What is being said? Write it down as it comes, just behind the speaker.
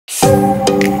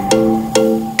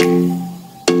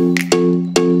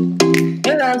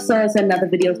so it's another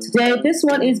video today. This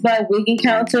one is by WIG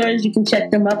Encounters. You can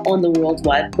check them up on the World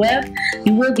Wide Web.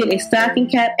 You will get a stocking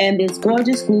cap and this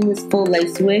gorgeous glueless full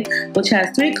lace wig, which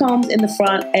has 3 combs in the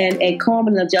front and a comb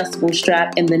and adjustable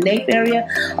strap in the nape area.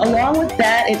 Along with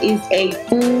that, it is a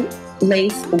full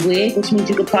lace wig, which means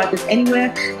you can part this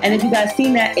anywhere. And if you guys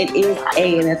seen that, it is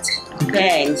a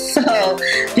bang. So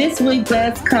this wig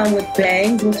does come with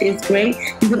bangs, which is great.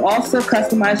 You can also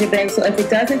customize your bangs, so if it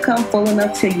doesn't come full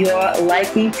enough to your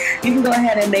liking, you can go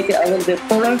ahead and make it a little bit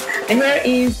fuller. The hair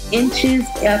is inches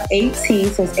of 18,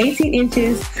 so it's 18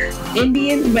 inches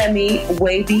Indian Remy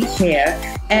wavy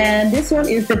hair, and this one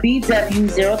is the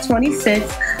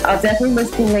BW026. I'll definitely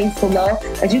list the links below.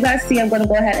 As you guys see, I'm going to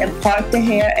go ahead and part the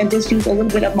hair and just use a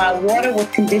little bit of my water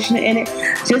with conditioner in it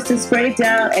just to spray it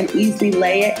down and easily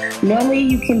lay it. Normally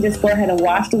you can just go ahead and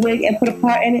wash the wig and put a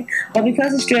part in it, but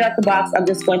because it's straight out the box, I'm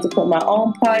just going to put my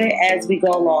own part in as we go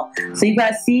along. So you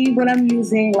guys see what I'm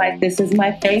using. Like, this is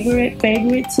my favorite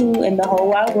tool in the whole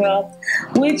wide world,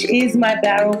 which is my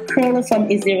barrel curler from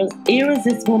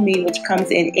Irresistible Me, which comes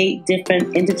in 8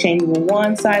 different interchangeable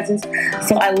wand sizes.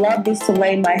 So I love this to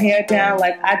lay my hair down.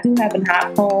 Like, I do have a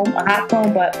hot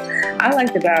comb, but I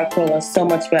like the barrel curler so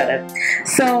much better.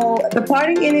 So the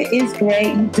parting in it is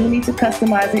great. You do need to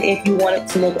customize it if you want it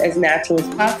to look as natural as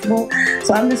possible.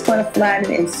 So I'm just going to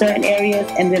flatten it in certain areas,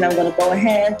 and then I'm going to go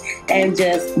ahead and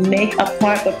just make a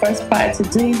part. But first, prior to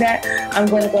doing that, I'm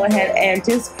going to go ahead and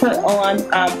just put on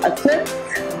a clip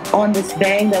on this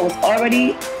bang that was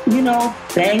already,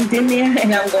 banged in there,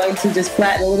 and I'm going to just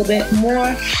flatten a little bit more,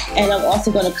 and I'm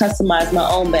also going to customize my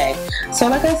own bang. So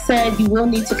like I said, you will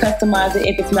need to customize it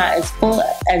if it's not as full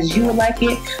as you would like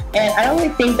it, and I don't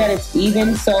really think that it's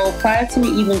even. So prior to me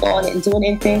even going and doing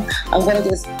anything, I'm going to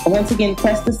just once again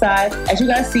press the sides. As you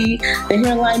guys see, the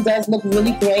hairline does look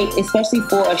really great, especially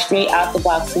for a straight out the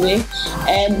box wig.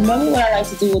 And normally what I like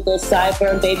to do with those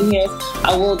sideburn baby hairs,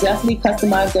 I will definitely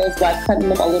customize those by cutting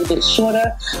them a little bit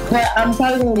shorter, but I'm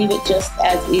probably going to leave it just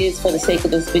as is for the sake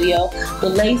of this video. The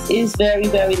lace is very,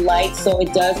 very light, so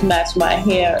it does match my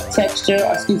hair texture,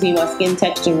 or excuse me, my skin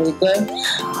texture really good.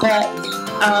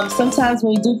 But sometimes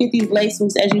when we do get these lace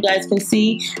wigs, as you guys can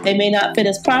see, they may not fit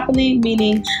us properly,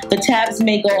 meaning the tabs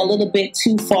may go a little bit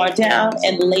too far down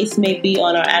and the lace may be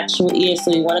on our actual ear,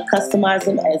 so you want to customize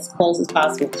them as close as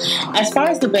possible. As far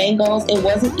as the bang goes, it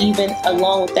wasn't even,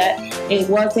 along with that, it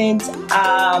wasn't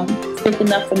thick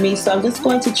enough for me, so I'm just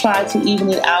going to try to even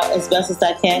it out as best as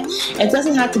I can. It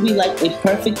doesn't have to be like a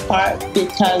perfect part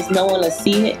because no one has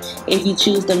seen it if you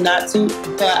choose them not to,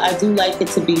 but I do like it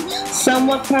to be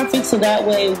somewhat perfect, so that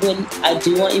way when I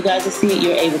do want you guys to see it,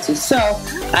 you're able to. So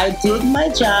I did my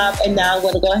job, and now I'm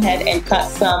going to go ahead and cut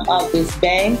some of this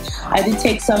bang. I did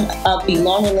take some of the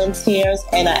longer length hairs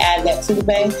and I add that to the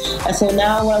bang, and so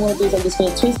now what I'm going to do is I'm just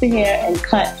going to twist the hair and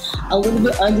cut a little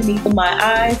bit underneath of my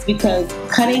eyes, because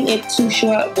cutting it too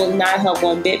short will not help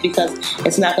one bit because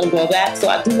it's not going to grow back. So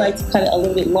I do like to cut it a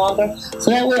little bit longer,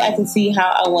 so that way I can see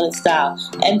how I want it styled.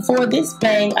 And for this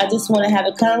bang, I just want to have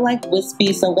it kind of like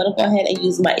wispy, so I'm going to go ahead and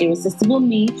use my Irresistible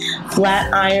Me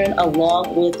flat iron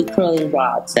along with the curling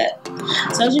rod set.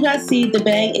 So as you guys see, the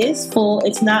bang is full.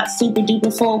 It's not super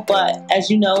duper full, but as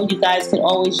you know, you guys can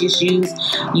always just use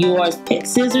your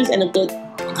scissors and a good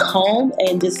comb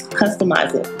and just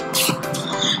customize it.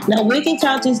 Now, WIG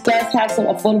Encounters does have some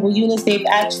affordable units. They've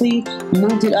actually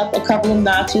moved it up a couple of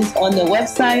notches on their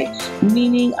website,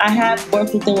 meaning I have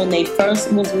worked with them when they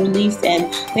first was released,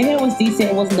 and their hair was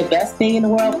decent. It wasn't the best thing in the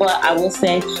world, but I will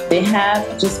say they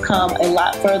have just come a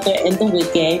lot further in the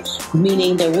wig game,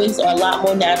 meaning their wigs are a lot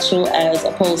more natural as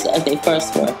opposed to as they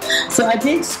first were. So I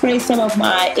did spray some of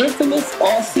my infamous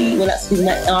Aussie, well, excuse me,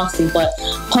 not Aussie, but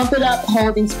Pump It Up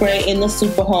holding spray in the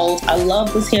super hold. I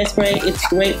love this hairspray. It's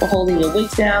great for holding your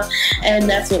wigs down, and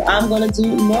that's what I'm going to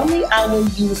do. Normally I will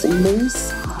use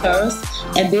mousse first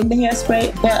and then the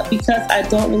hairspray, but because I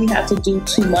don't really have to do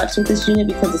too much with this unit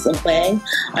because it's a bang,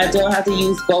 I don't have to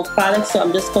use both products, so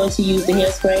I'm just going to use the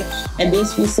hairspray, and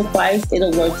this will suffice.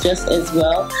 It'll work just as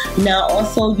well. Now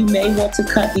also, you may want to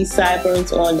cut these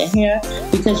sideburns on the hair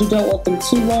because you don't want them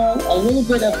too long. A little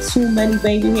bit of too many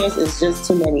baby hairs is just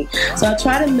too many, so I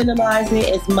try to minimize it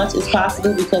as much as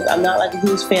possible because I'm not like a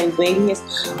huge fan of baby hairs,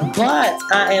 but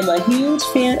I am a huge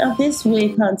fan of this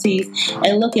wig, hunties.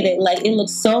 And look at it, like, it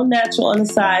looks so natural on the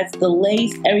sides, the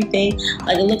lace, everything.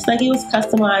 Like, it looks like it was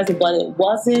customized, but it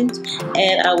wasn't.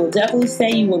 And I would definitely say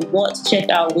you would want to check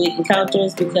out WIG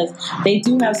Encounters because they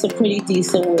do have some pretty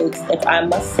decent wigs, if I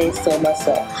must say so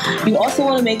myself. You also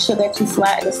want to make sure that you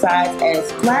flatten the sides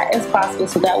as flat as possible,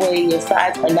 so that way your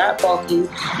sides are not bulky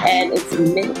and it's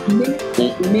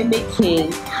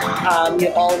mimicking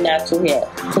your own natural hair.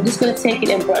 So I'm just going to take it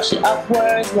and brush it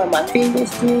upwards, run my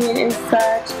fingers through it and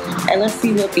such, and let's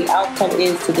see what the outcome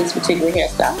is to this particular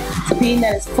hairstyle. So being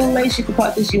that it's full lace, you can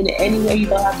part this unit anywhere. You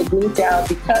don't have to glue it down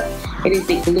because it is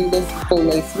a glueless full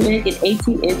lace wig at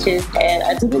 18 inches, and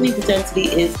I do believe the density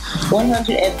is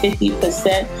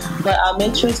 150%, but I'll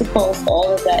make sure to post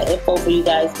all of that info for you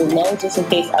guys below just in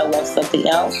case I left something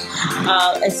else.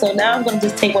 And so now I'm going to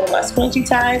just take one of my scrunchie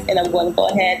ties and I'm going to go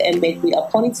ahead and make me a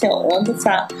ponytail on the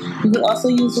top. You can also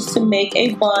use this to make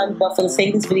a bun, but for the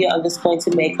sake of this video, I'm just going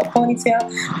to make a ponytail.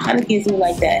 Kind of gives me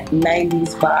like that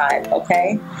 90s vibe,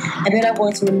 okay? And then I'm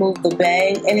going to remove the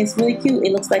bang, and it's really cute.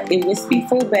 It looks like a wispy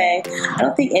full bang. I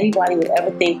don't think anybody would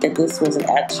ever think that this was an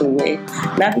actual wig.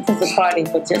 Not because of parting,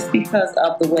 but just because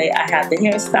of the way I have the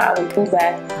hairstyle and pull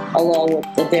back along with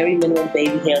the very minimum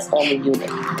baby hairs on the unit.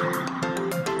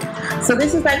 So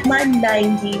this is like my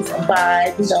 90s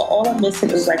vibe. You know, all I'm missing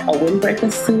is like a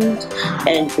windbreaker suit,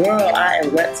 and girl, I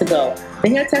am ready to go. The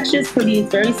hair texture is pretty,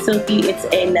 it's very silky, it's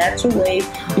a natural wave.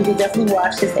 You can definitely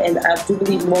wash this, and I do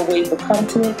believe more wave will come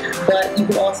to it, but you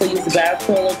can also use the barrel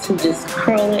curler to just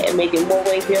curl it and make it more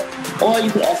wavier, or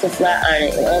you can also flat iron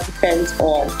it. It all depends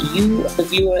on you, the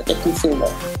viewer, the consumer.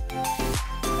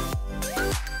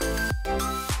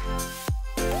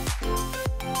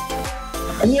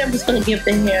 And here I'm just going to give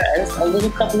the hair a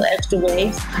little couple of extra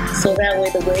waves, so that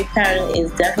way the wave pattern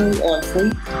is definitely on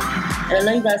fleek. And I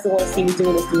know you guys don't want to see me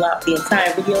doing this throughout the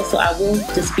entire video, so I will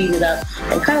just speed it up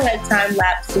and kind of like time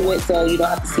lapse to it, so you don't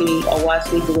have to see me or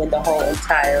watch me doing the whole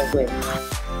entire wig.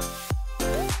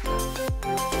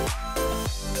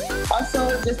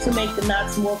 Also, just to make the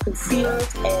knots more concealed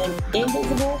and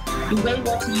invisible, you may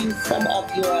want to use some of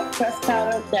your pressed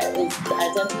powder that is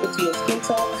identical to your skin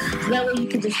tone. So that way you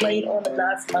can just lay it on the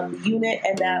knots of the unit,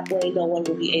 and that way no one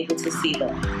will be able to see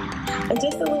them. And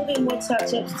just a little bit more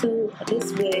touch-ups to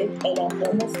this wig, and I'm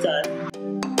almost done.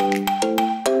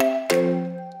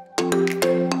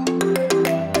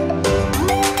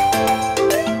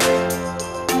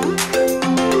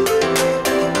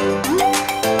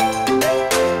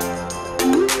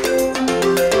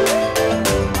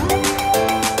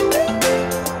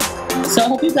 So I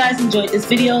hope you guys enjoyed this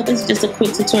video. This is just a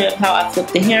quick tutorial of how I flip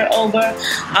the hair over.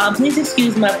 Please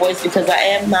excuse my voice because I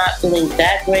am not feeling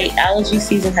that great. Allergy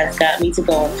season has got me to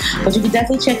going. But you can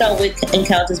definitely check out WIG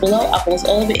Encounters below. I'll post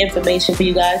all of the information for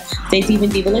you guys. Stay deep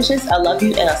and divalicious. I love you,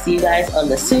 and I'll see you guys on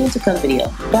the soon to come video.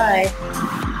 Bye.